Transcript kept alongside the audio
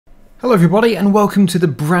Hello everybody and welcome to the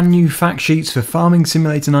brand new fact sheets for Farming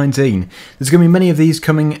Simulator 19. There's going to be many of these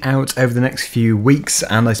coming out over the next few weeks,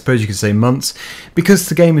 and I suppose you could say months, because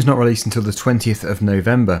the game is not released until the 20th of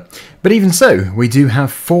November. But even so, we do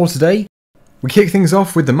have 4 today. We kick things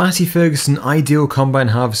off with the Massey Ferguson Ideal Combine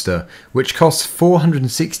Harvester, which costs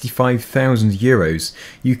 €465,000.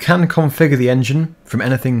 You can configure the engine from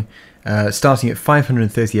anything starting at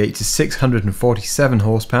 538 to 647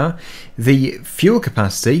 horsepower. The fuel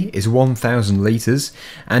capacity is 1,000 litres,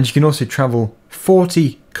 and you can also travel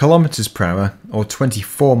 40 kilometers per hour or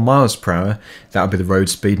 24 miles per hour. That would be the road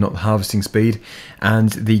speed, not the harvesting speed.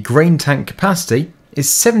 And the grain tank capacity is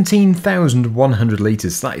 17,100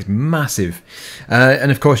 litres. That is massive.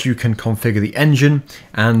 And of course you can configure the engine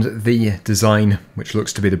and the design, which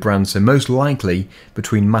looks to be the brand, so most likely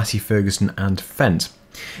between Massey Ferguson and Fendt.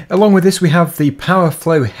 Along with this we have the Power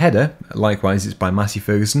Flow header, likewise it's by Massey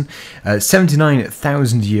Ferguson,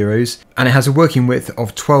 €79,000, and it has a working width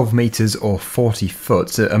of 12 metres or 40 foot,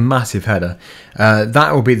 so a massive header.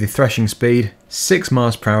 That will be the threshing speed, 6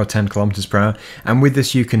 miles per hour, 10 kilometers per hour, and with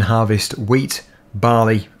this you can harvest wheat,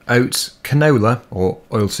 barley, oats, canola or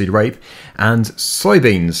oilseed rape, and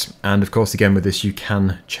soybeans, and of course again with this you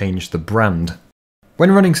can change the brand.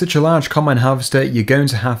 When running such a large combine harvester, you're going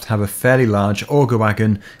to have a fairly large auger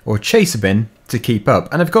wagon or chaser bin to keep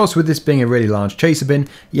up, and of course with this being a really large chaser bin,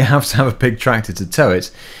 you have to have a big tractor to tow it.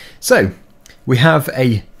 So we have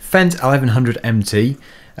a Fendt 1100 MT,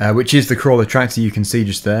 which is the crawler tractor you can see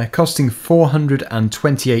just there, costing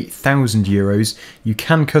 €428,000. You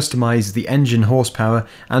can customise the engine horsepower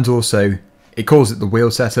and also, it calls it the wheel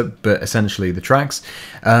setup, but essentially the tracks.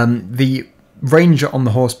 The range on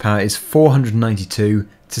the horsepower is 492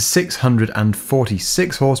 to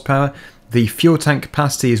 646 horsepower. The fuel tank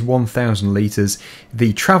capacity is 1,000 litres.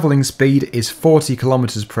 The travelling speed is 40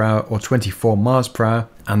 kilometers per hour or 24 miles per hour.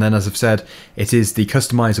 And then, as I've said, it is the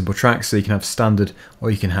customisable tracks, so you can have standard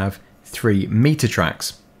or you can have 3 metre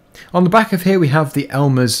tracks. On the back of here we have the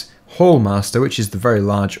Elmer's Haulmaster, which is the very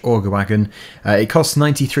large auger wagon. It costs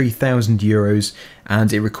 €93,000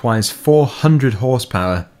 and it requires 400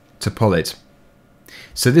 horsepower to pull it.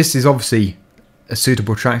 So this is obviously a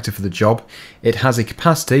suitable tractor for the job. It has a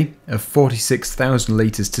capacity of 46,000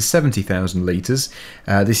 litres to 70,000 litres.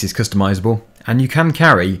 This is customisable, and you can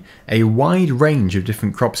carry a wide range of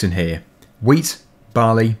different crops in here. Wheat,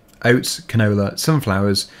 barley, oats, canola,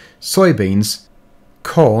 sunflowers, soybeans,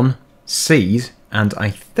 corn, seed, and I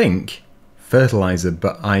think fertiliser,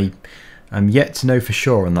 but I am yet to know for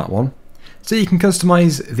sure on that one. So you can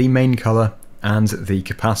customise the main colour and the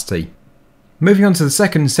capacity. Moving on to the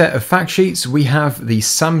second set of fact sheets, we have the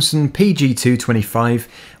Samson PG225,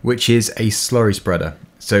 which is a slurry spreader.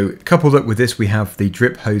 So coupled up with this we have the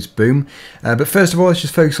drip hose boom, but first of all let's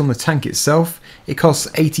just focus on the tank itself. It costs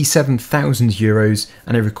 €87,000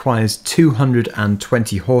 and it requires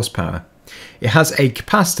 220 horsepower. It has a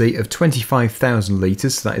capacity of 25,000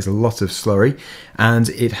 litres, so that is a lot of slurry, and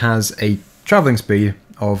it has a travelling speed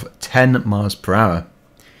of 10 miles per hour.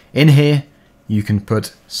 In here you can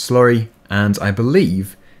put slurry and I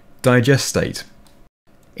believe digestate.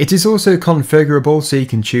 It is also configurable, so you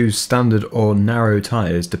can choose standard or narrow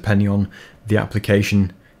tyres depending on the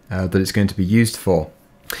application that it's going to be used for.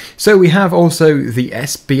 So we have also the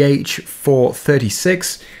SBH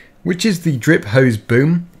 436, which is the drip hose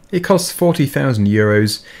boom. It costs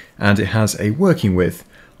 €40,000 and it has a working width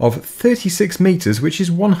of 36 metres, which is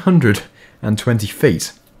 120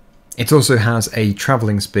 feet. It also has a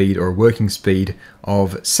travelling speed or a working speed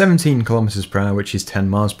of 17 kilometers per hour, which is 10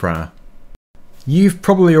 miles per hour. You've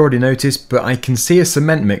probably already noticed, but I can see a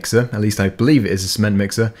cement mixer, at least I believe it is a cement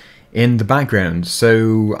mixer, in the background.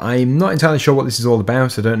 So I'm not entirely sure what this is all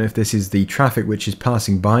about. I don't know if this is the traffic which is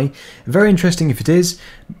passing by. Very interesting if it is,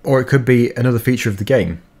 or it could be another feature of the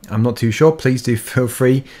game. I'm not too sure. Please do feel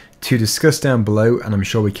free to discuss down below, and I'm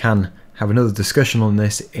sure we can have another discussion on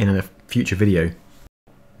this in a future video.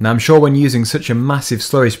 Now I'm sure when using such a massive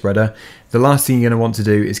slurry spreader, the last thing you're going to want to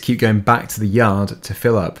do is keep going back to the yard to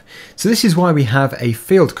fill up. So this is why we have a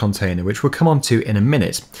field container, which we'll come on to in a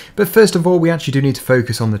minute. But first of all, we actually do need to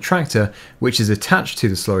focus on the tractor, which is attached to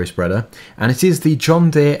the slurry spreader, and it is the John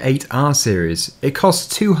Deere 8R series. It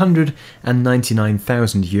costs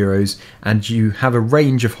 €299,000 and you have a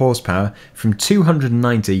range of horsepower from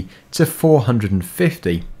 290 to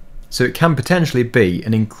 450. So it can potentially be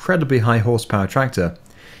an incredibly high horsepower tractor.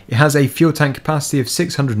 It has a fuel tank capacity of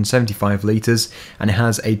 675 litres and it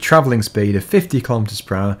has a travelling speed of 50 kilometers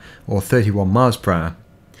per hour or 31 miles per hour.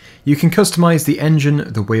 You can customise the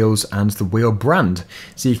engine, the wheels and the wheel brand,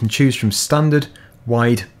 so you can choose from standard,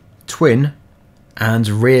 wide, twin and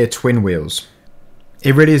rear twin wheels.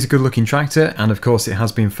 it really is a good looking tractor, and of course it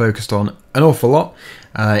has been focused on an awful lot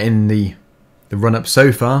in the run-up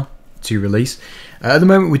so far to release. At the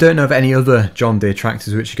moment we don't know of any other John Deere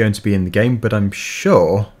tractors which are going to be in the game, but I'm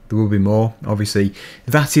sure there will be more. Obviously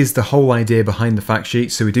that is the whole idea behind the fact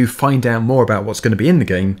sheet, so we do find out more about what's going to be in the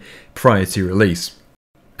game prior to release.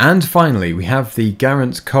 And finally, we have the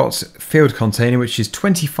Garant Cot field container, which is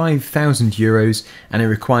 €25,000 and it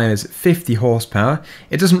requires 50 horsepower.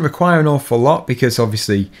 It doesn't require an awful lot because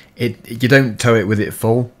obviously you don't tow it with it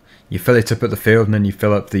full. You fill it up at the field and then you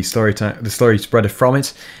fill up the slurry spreader from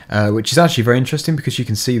it, which is actually very interesting because you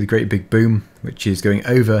can see the great big boom which is going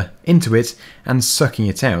over into it and sucking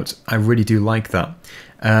it out. I really do like that.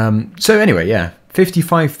 So anyway, yeah.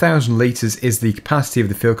 55,000 litres is the capacity of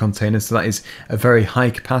the field container, so that is a very high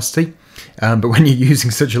capacity. But when you're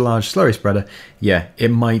using such a large slurry spreader, yeah,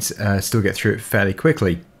 it might still get through it fairly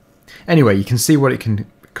quickly. Anyway, you can see what it can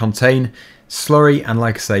contain. Slurry and,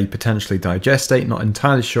 like I say, potentially digestate. Not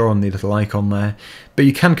entirely sure on the little icon there. But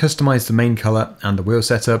you can customise the main colour and the wheel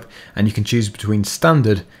setup, and you can choose between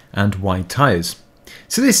standard and wide tyres.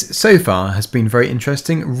 So this, so far, has been very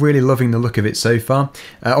interesting. Really loving the look of it so far.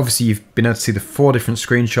 Obviously, you've been able to see the 4 different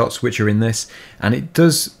screenshots which are in this, and it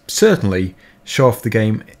does certainly show off the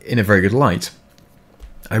game in a very good light.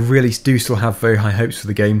 I really do still have very high hopes for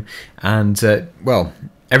the game, and, well,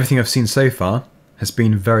 everything I've seen so far has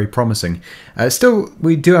been very promising. Still,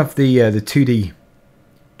 we do have the 2D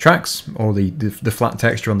tracks, or the flat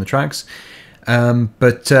texture on the tracks,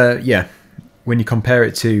 but, yeah, when you compare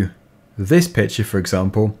it to this picture, for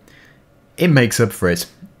example, it makes up for it.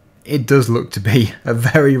 It does look to be a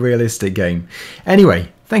very realistic game.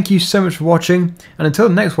 Anyway, thank you so much for watching, and until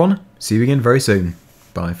the next one, see you again very soon.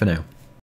 Bye for now.